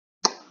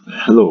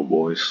Hello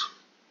boys.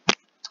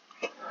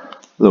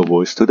 Hello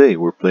boys. Today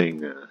we're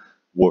playing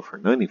Warfare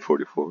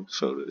 1944,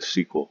 so the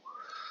sequel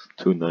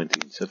to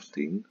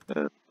 1917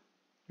 and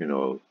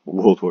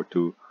World War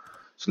II.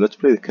 So let's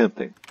play the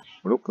campaign.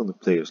 We're not gonna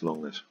play as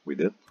long as we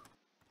did,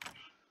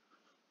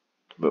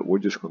 but we're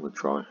just gonna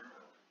try.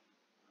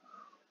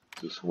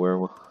 This is where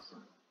we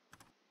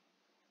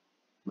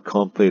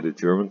can't play the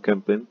German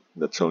campaign.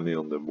 That's only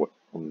on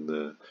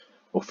the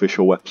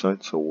official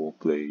website. So we'll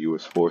play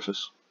US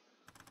forces.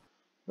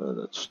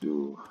 Let's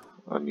do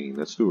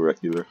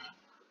regular.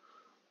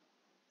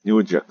 New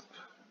objective.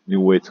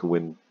 New way to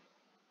win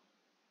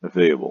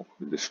available.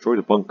 You destroy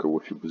the bunker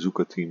with your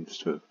bazooka teams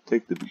to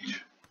take the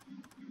beach.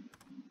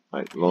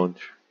 Right,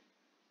 launch.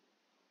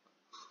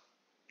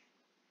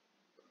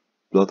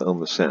 Blood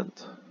on the sand.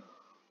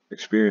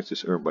 Experience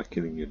is earned by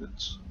killing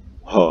units.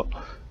 Oh,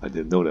 I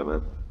didn't know that,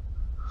 man.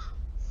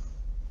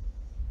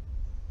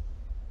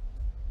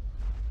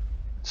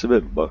 It's a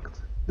bit bugged,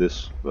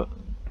 this, but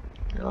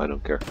I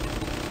don't care.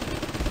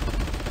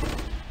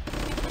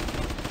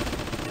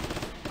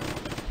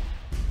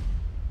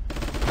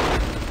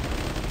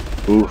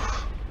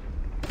 Oof.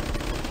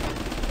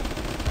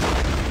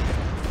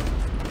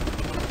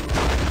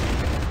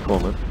 Come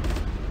on, man.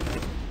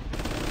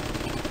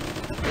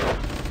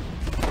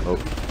 Oh.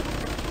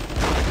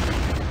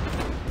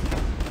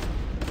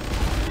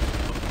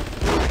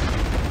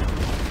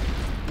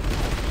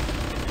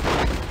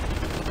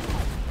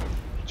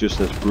 Just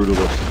as brutal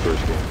as the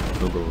first game,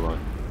 not gonna lie.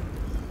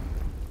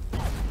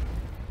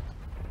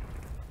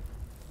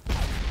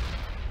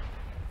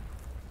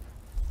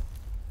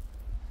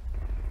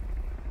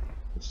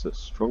 It's the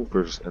strong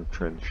versus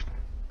entrenched,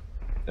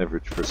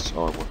 average versus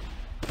armor.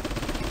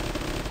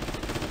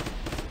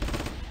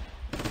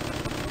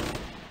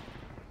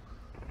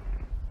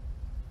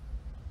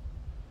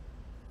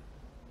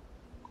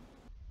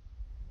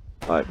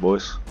 Alright,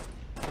 boys.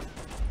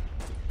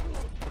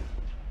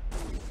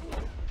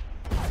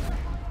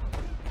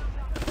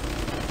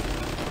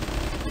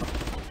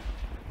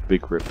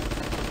 Big rip.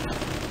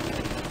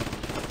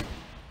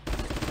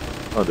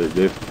 Oh,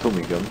 they have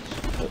Tommy guns.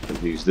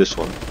 At least this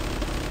one.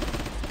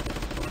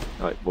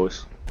 Alright,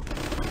 boys.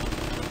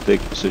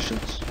 Take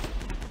positions.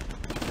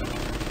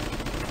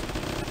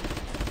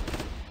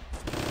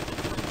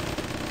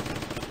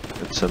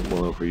 Let's send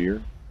one over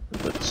here.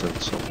 And let's send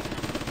some.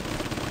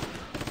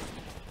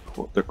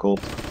 What they're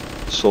called?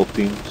 Assault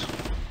teams.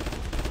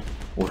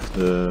 With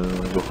the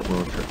rocket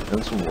launcher.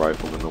 And some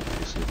riflemen,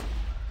 obviously.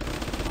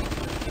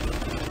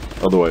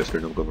 Otherwise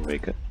they're not gonna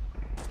make it.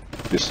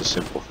 Just a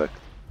simple fact.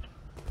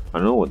 I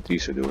don't know what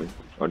these are doing.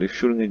 Are they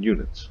shooting at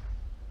units?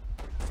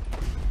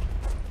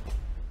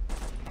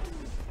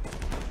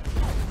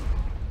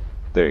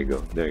 There you go,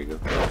 there you go.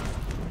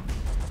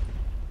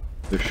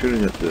 They're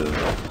shooting at the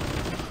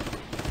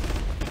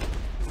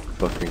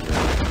fucking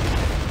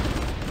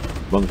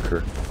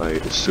bunker, I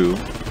assume.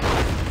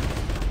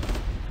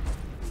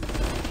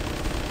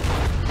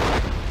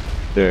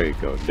 There you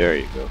go, there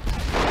you go.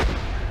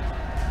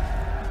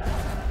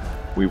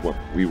 We won,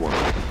 we won.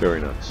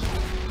 Very nice.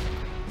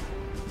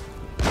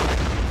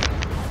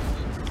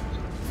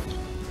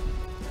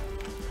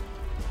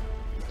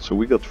 So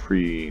we got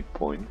 3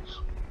 points.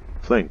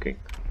 Flanking.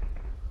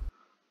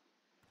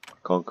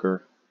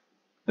 Conquer.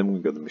 And we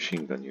got the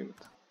machine gun unit.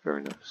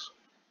 Very nice.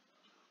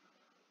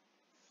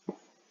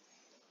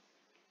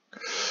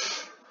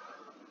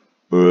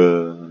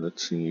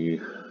 Let's see.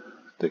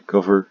 Take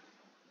cover.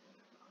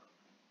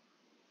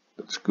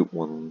 Let's scoop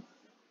one.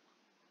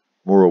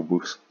 Moral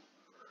boost.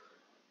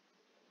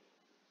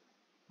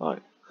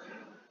 Alright,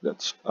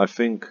 that's, I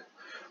think,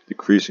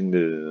 decreasing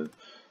the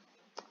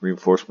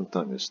reinforcement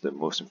time is the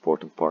most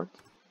important part.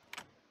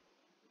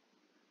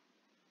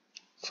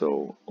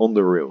 So, on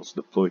the rails,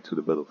 deploy to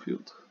the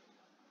battlefield.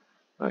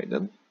 Alright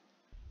then.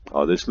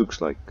 Oh, this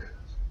looks like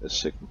a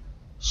sick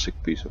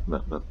piece of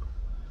map, man.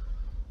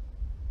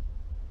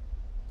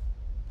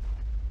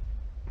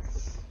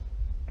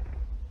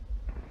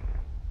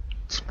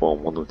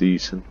 Spawn one of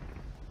these in.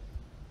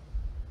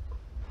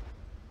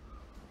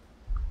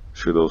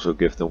 Should also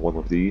give them one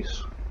of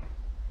these.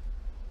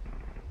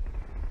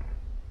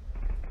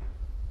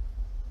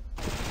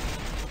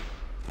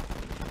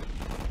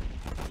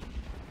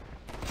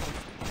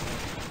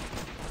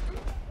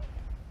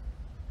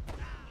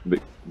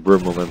 Big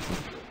burn momentum.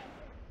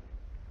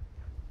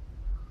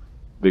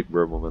 Big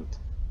burn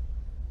momentum.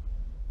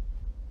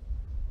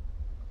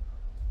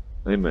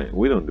 Hey man,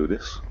 we don't do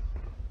this.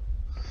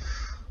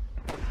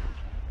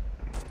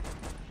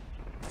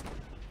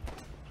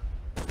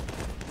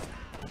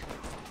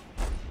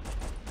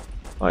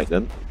 Alright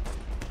then.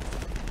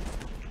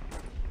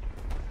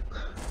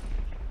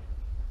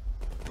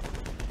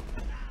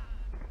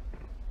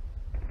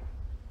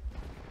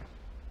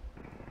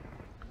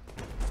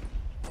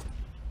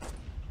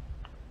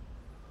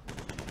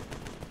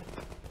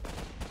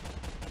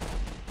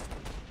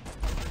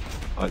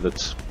 Alright,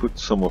 let's put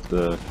some of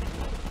the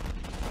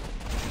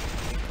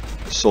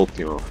assault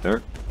team over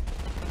there.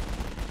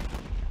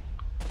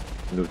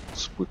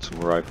 Let's put some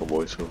rifle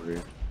boys over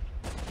here.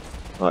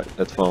 Alright,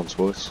 advance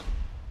boys.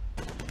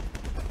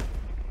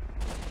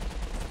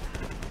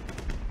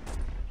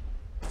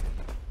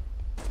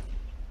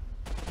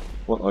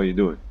 What are you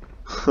doing?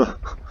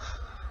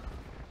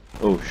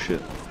 Oh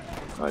shit.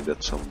 Alright,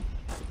 that's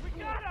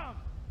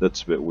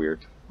a bit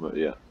weird, but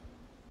yeah.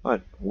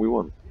 Alright, we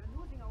won.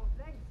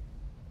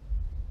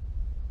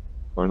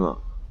 Or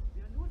not.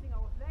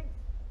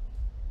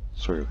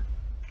 Sorry.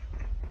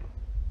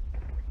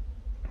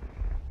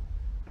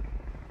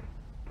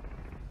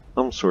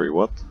 I'm sorry,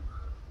 what?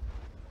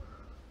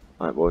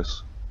 Alright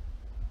boys.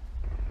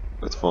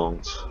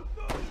 Advance.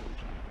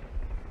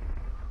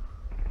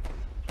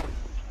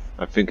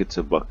 I think it's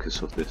a bug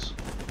because of this.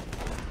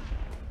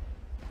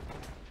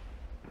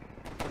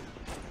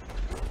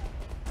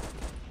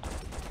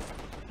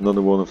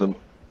 Another one of them.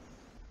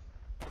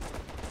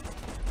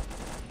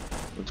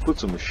 Let's put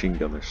some machine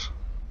gunners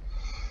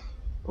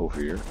over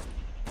here.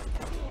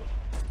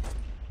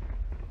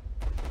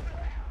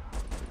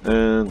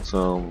 And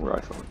some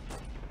riflemen.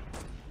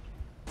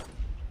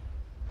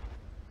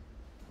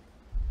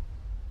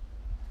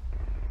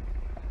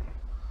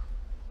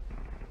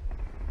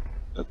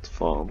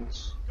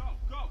 Advance.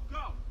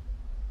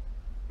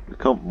 We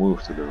can't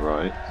move to the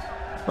right,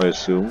 I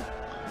assume.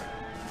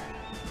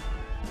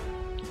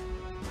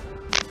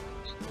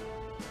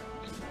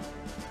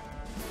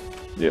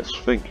 Yes,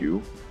 thank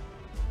you.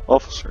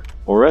 Officer.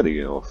 Already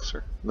an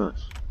officer.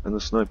 Nice. And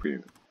a sniper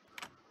unit.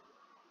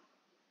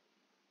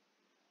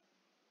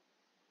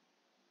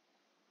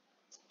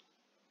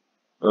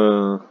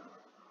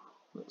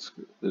 Let's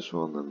do this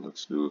one and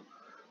let's do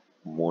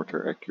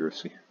mortar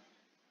accuracy.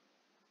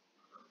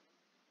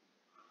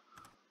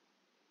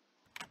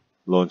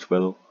 Launch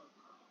battle.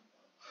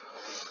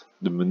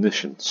 The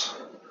munitions.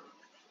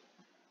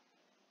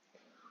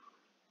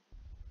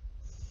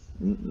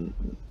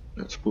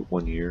 Let's put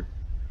one here.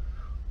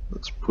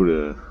 Let's put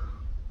a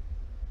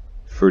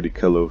 30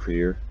 cal over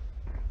here.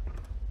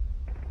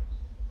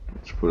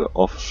 Let's put an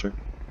officer.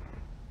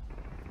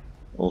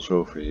 Also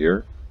over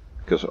here.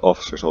 Because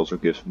officers also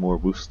gives more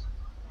boost.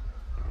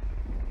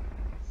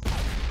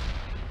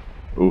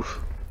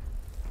 Oof.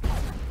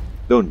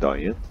 Don't die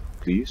yet,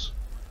 please.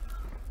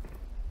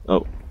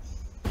 Oh.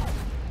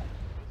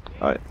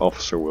 Alright,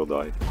 officer will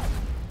die.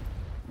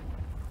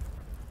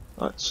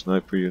 Alright,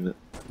 sniper unit.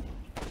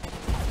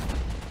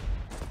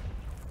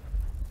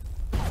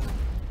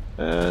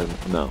 And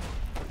now.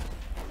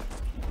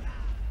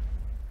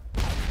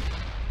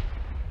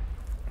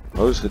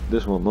 How is it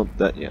this one not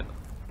dead yet?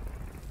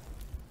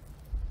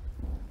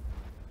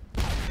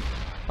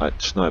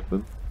 Alright, snipe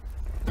him.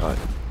 Alright.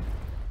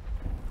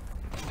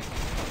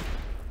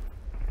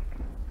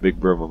 Big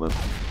bro momentum.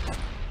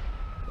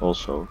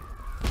 Also,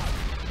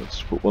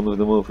 let's put one of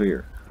them over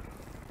here.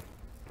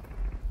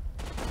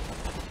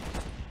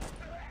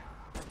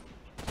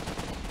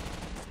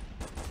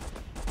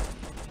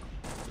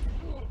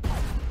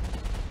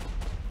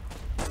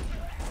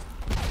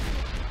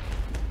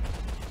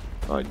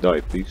 Alright,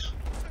 die please.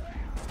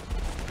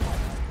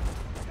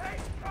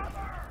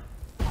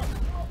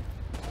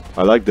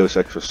 I like those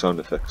extra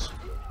sound effects.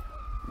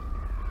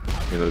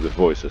 You know, the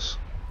voices.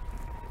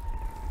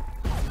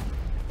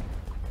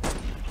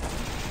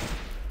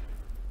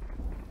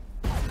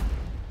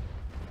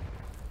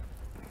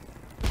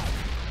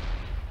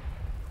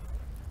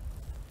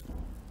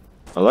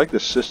 I like the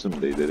system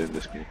they did in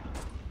this game.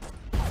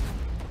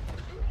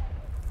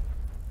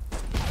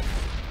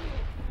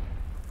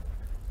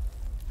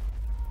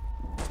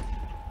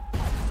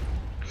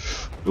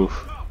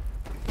 Oof.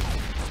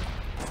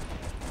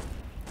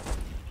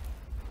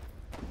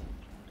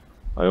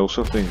 I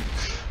also think,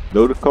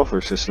 though the cover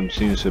system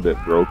seems a bit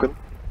broken,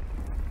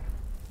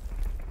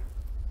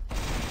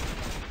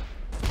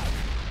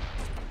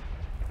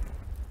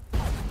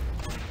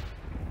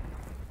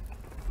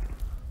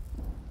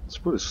 let's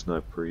put a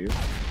sniper here.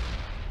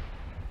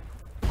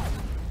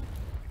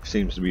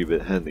 Seems to be a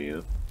bit handy, you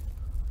know.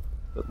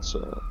 That's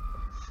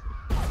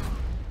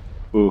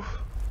oof.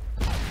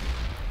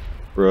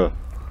 Bruh.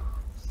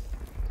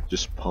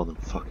 Just spawn him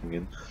fucking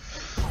in.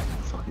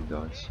 Fucking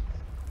dies.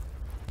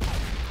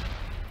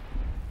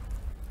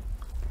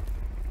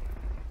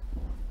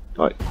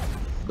 Alright,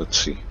 let's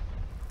see.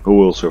 Who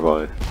will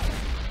survive?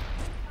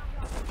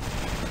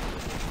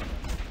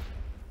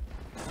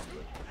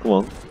 Come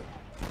on.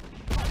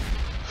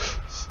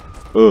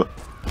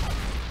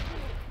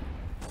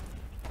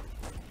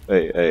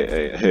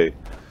 Hey.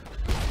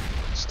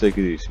 Let's take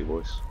it easy,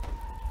 boys.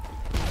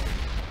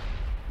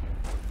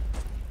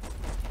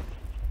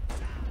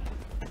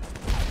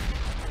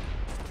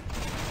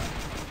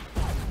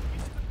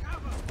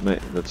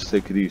 Mate, let's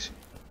take it easy.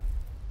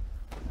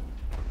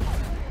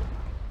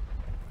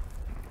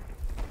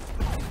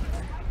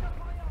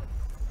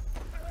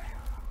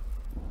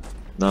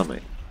 Nah,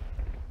 mate.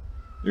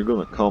 You're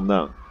gonna calm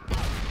down.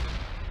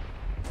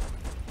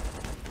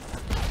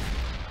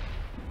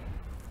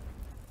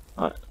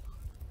 Alright.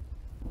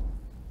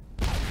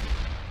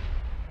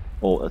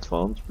 All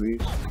advance,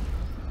 please.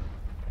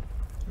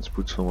 Let's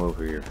put some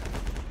over here.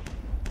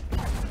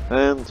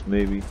 And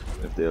maybe,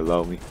 if they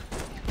allow me,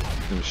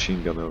 a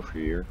machine gun over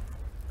here,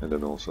 and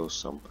then also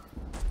some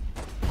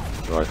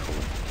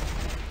riflemen.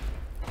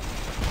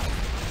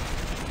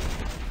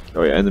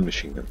 Oh yeah, and a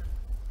machine gun.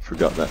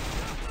 Forgot that.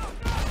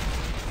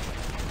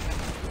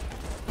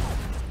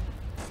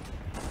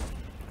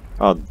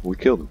 Ah, we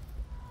killed him.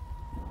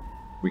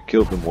 We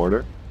killed the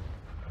mortar.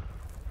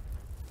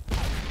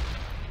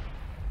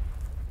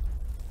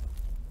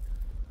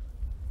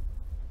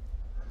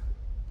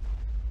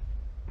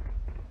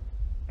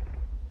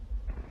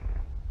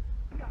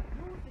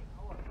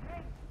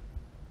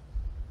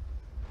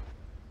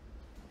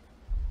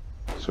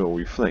 So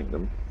we flanked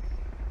them.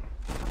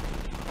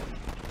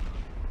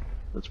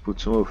 Let's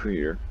put some over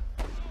here.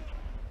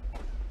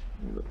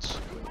 Let's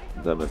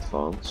them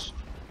advance.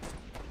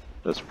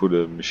 Let's put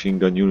a machine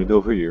gun unit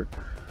over here.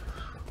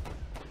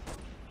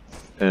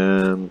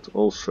 And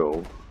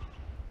also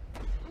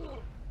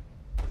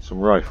some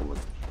riflemen.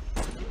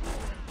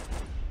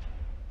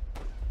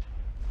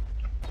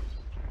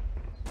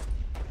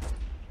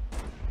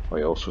 Oh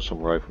yeah, also some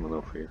riflemen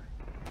over here.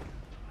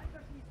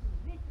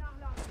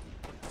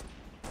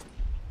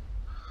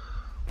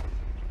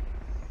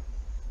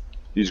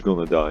 He's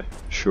gonna die,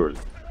 surely.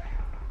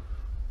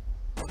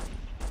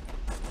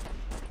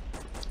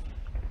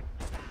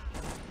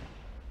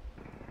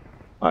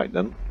 Alright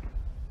then.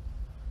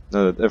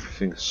 Now that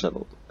everything is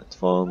settled,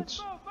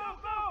 advance,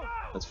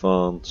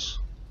 advance,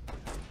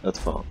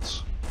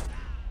 advance.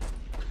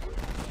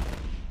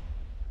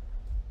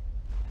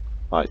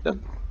 Alright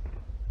then.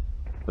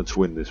 Let's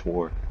win this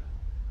war.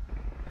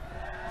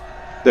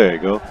 There you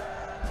go.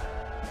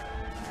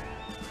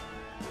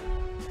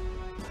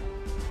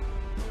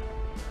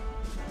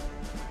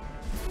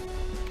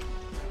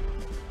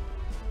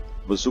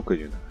 Bazooka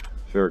unit.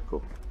 Very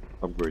cool.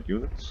 Upgrade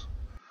units.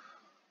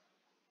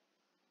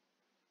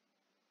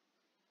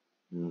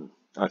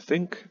 I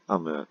think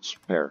I'm a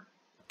spare.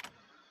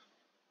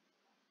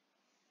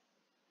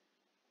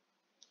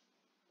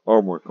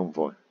 Armor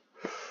convoy.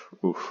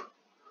 Oof.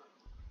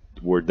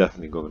 We're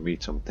definitely gonna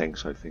meet some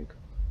tanks, I think.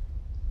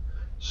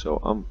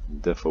 So I'm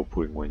defo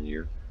putting one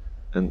here.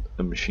 And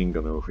a machine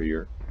gun over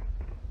here.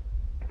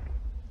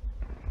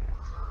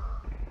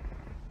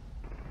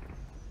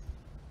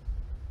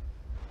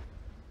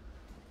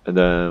 And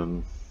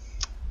then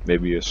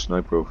maybe a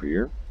sniper over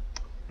here.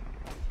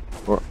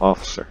 Or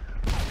officer.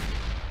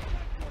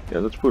 Yeah,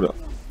 let's put up.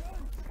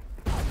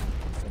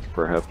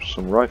 Perhaps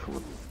some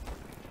riflemen.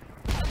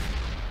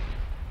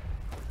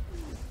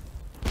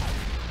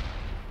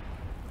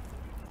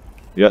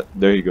 Yeah,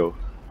 there you go.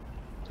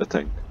 A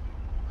tank.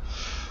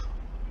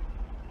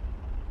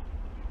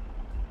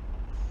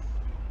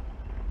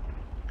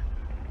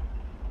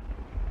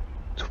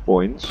 Two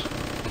points.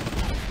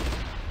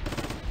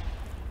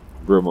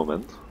 Bro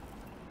moment.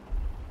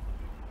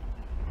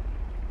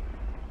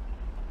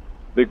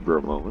 Big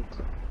bro moment.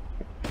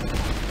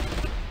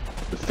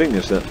 The thing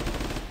is that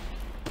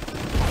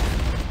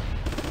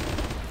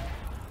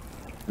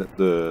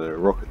the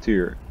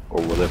Rocketeer,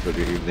 or whatever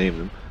you name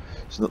him,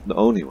 is not the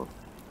only one.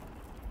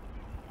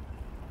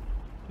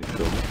 You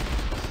feel me?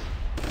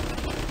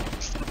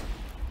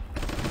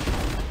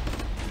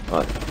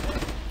 Alright.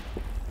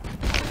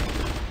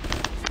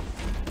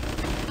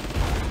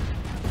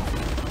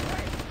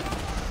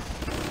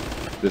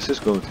 This is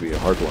going to be a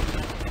hard one.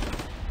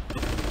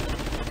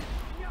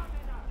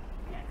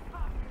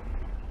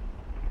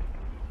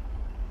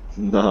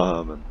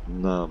 Nah man,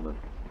 nah man.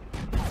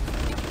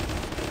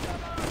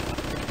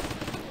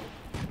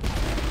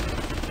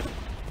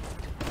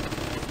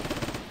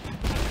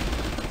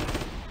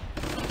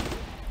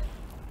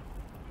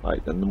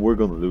 Alright, then we're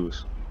gonna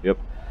lose. Yep.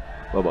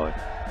 Bye bye.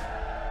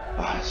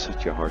 Ah,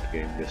 such a hard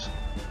game this.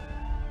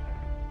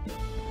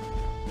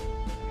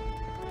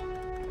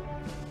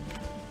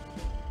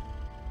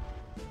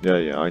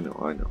 Yeah, I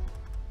know.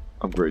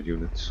 Upgrade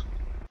units.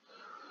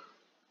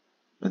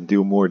 And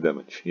deal more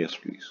damage, yes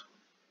please.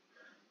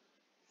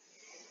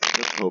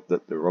 Let's hope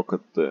that the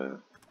rocket, the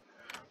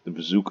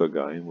bazooka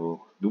guy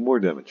will do more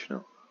damage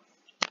now.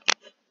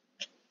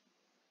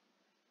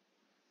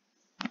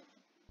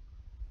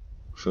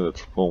 So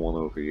let's spawn one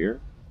over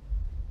here.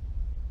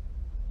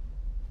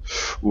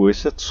 Ooh,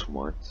 is that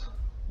smart?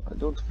 I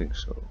don't think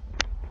so.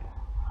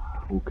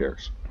 Who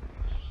cares?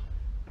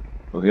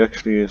 Well, he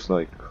actually is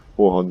like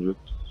 400,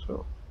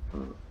 so...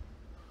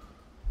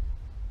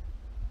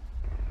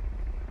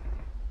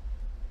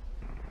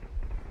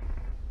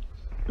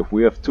 If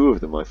we have two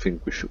of them, I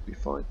think we should be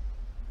fine.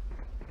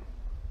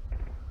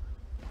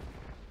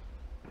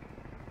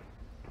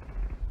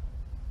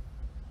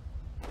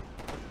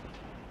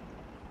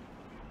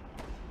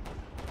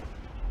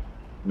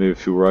 Maybe a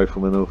few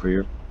riflemen over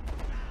here.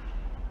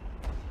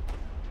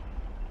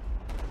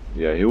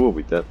 Yeah, he will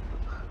be dead.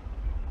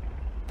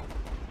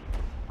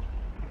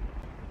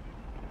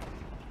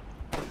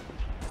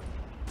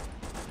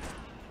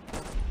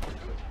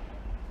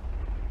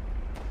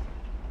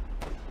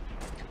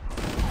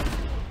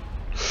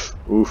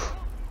 Oof.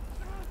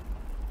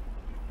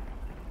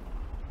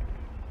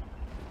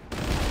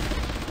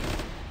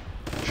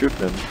 Shoot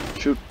them,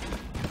 shoot.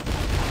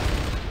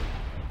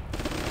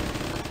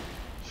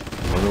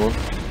 one.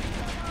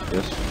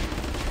 Yes.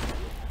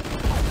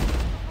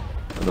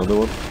 Another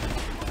one.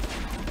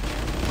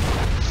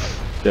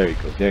 There you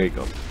go, there you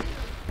go.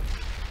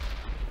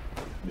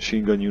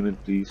 Machine gun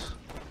unit, please.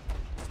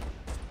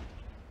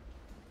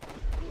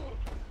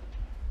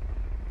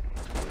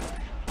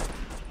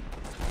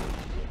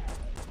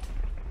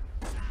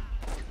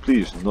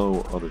 Please,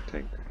 no other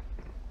tank.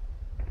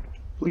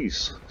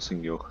 Please,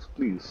 senor,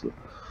 please.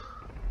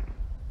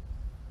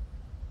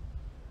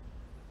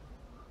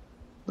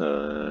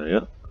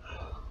 Yeah.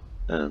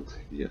 And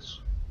yes.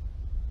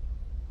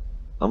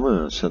 I'm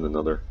gonna send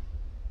another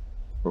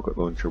rocket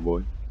launcher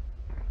boy.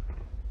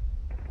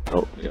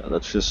 Oh, yeah,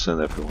 let's just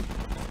send everyone.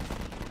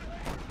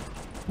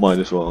 Might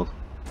as well.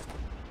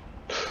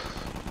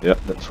 Yeah,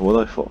 that's what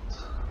I thought.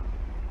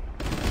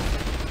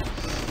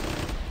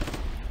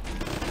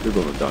 You're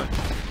gonna die.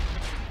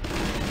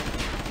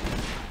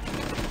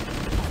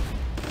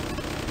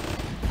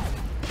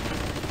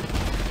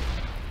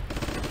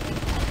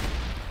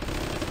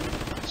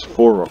 It's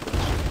 4 rockets.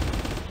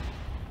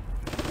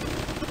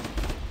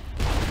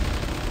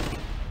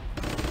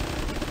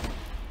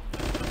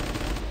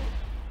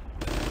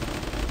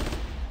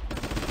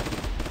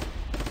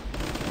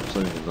 I'm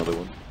sending another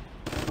one.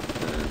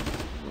 And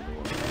another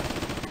one.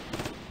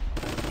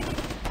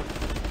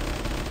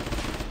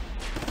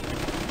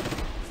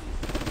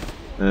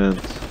 And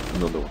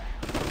another one.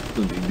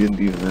 He didn't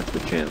even have the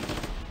chance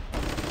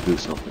to do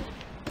something.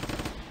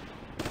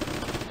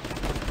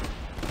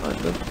 Alright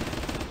then.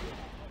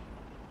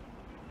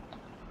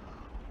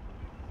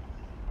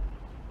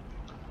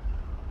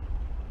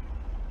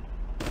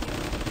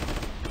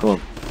 Come on.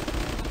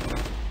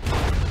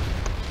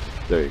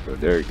 There you go,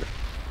 there you go.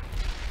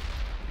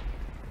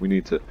 We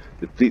need to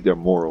deplete their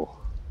morale.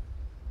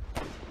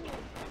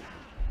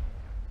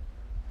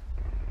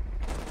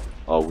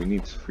 Oh, we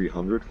need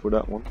 300 for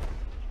that one.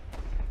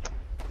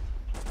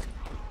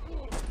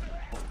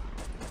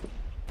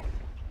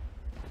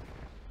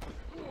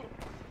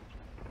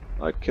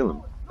 I kill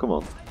him. Come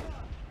on.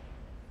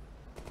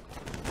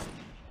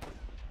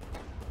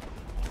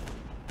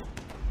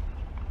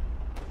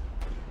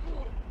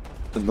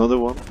 Another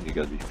one? You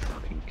gotta be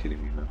fucking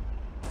kidding me, man.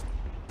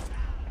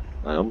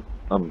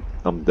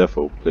 I'm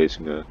defo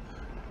placing a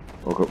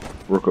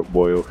rocket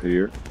boy over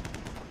here.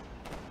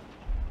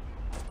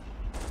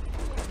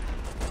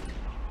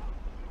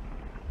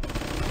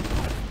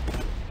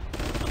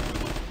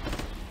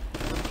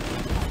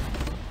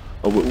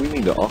 Oh, but we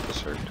need the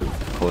officer to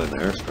call in the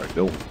airstrike,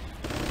 don't we?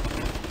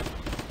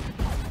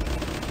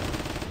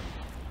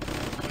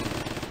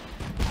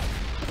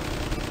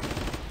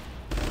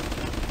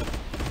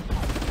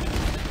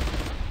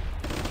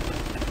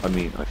 I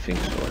mean, I think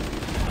so, at least.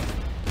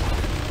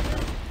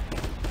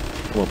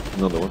 Come on,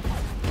 another one.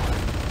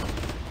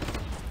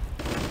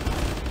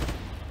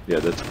 Yeah,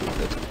 that's good,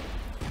 that's good.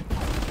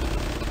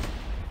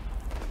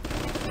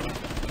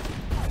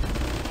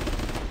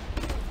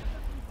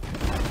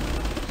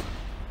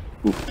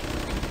 Oof.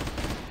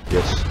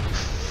 Yes.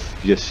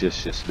 Yes,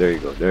 yes, yes. There you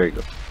go, there you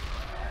go.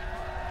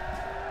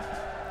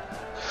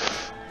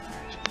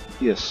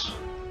 Yes.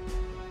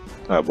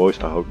 Alright boys,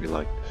 I hope you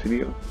liked the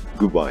video.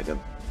 Goodbye then.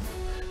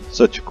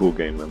 Such a cool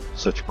game, man.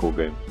 Such a cool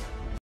game.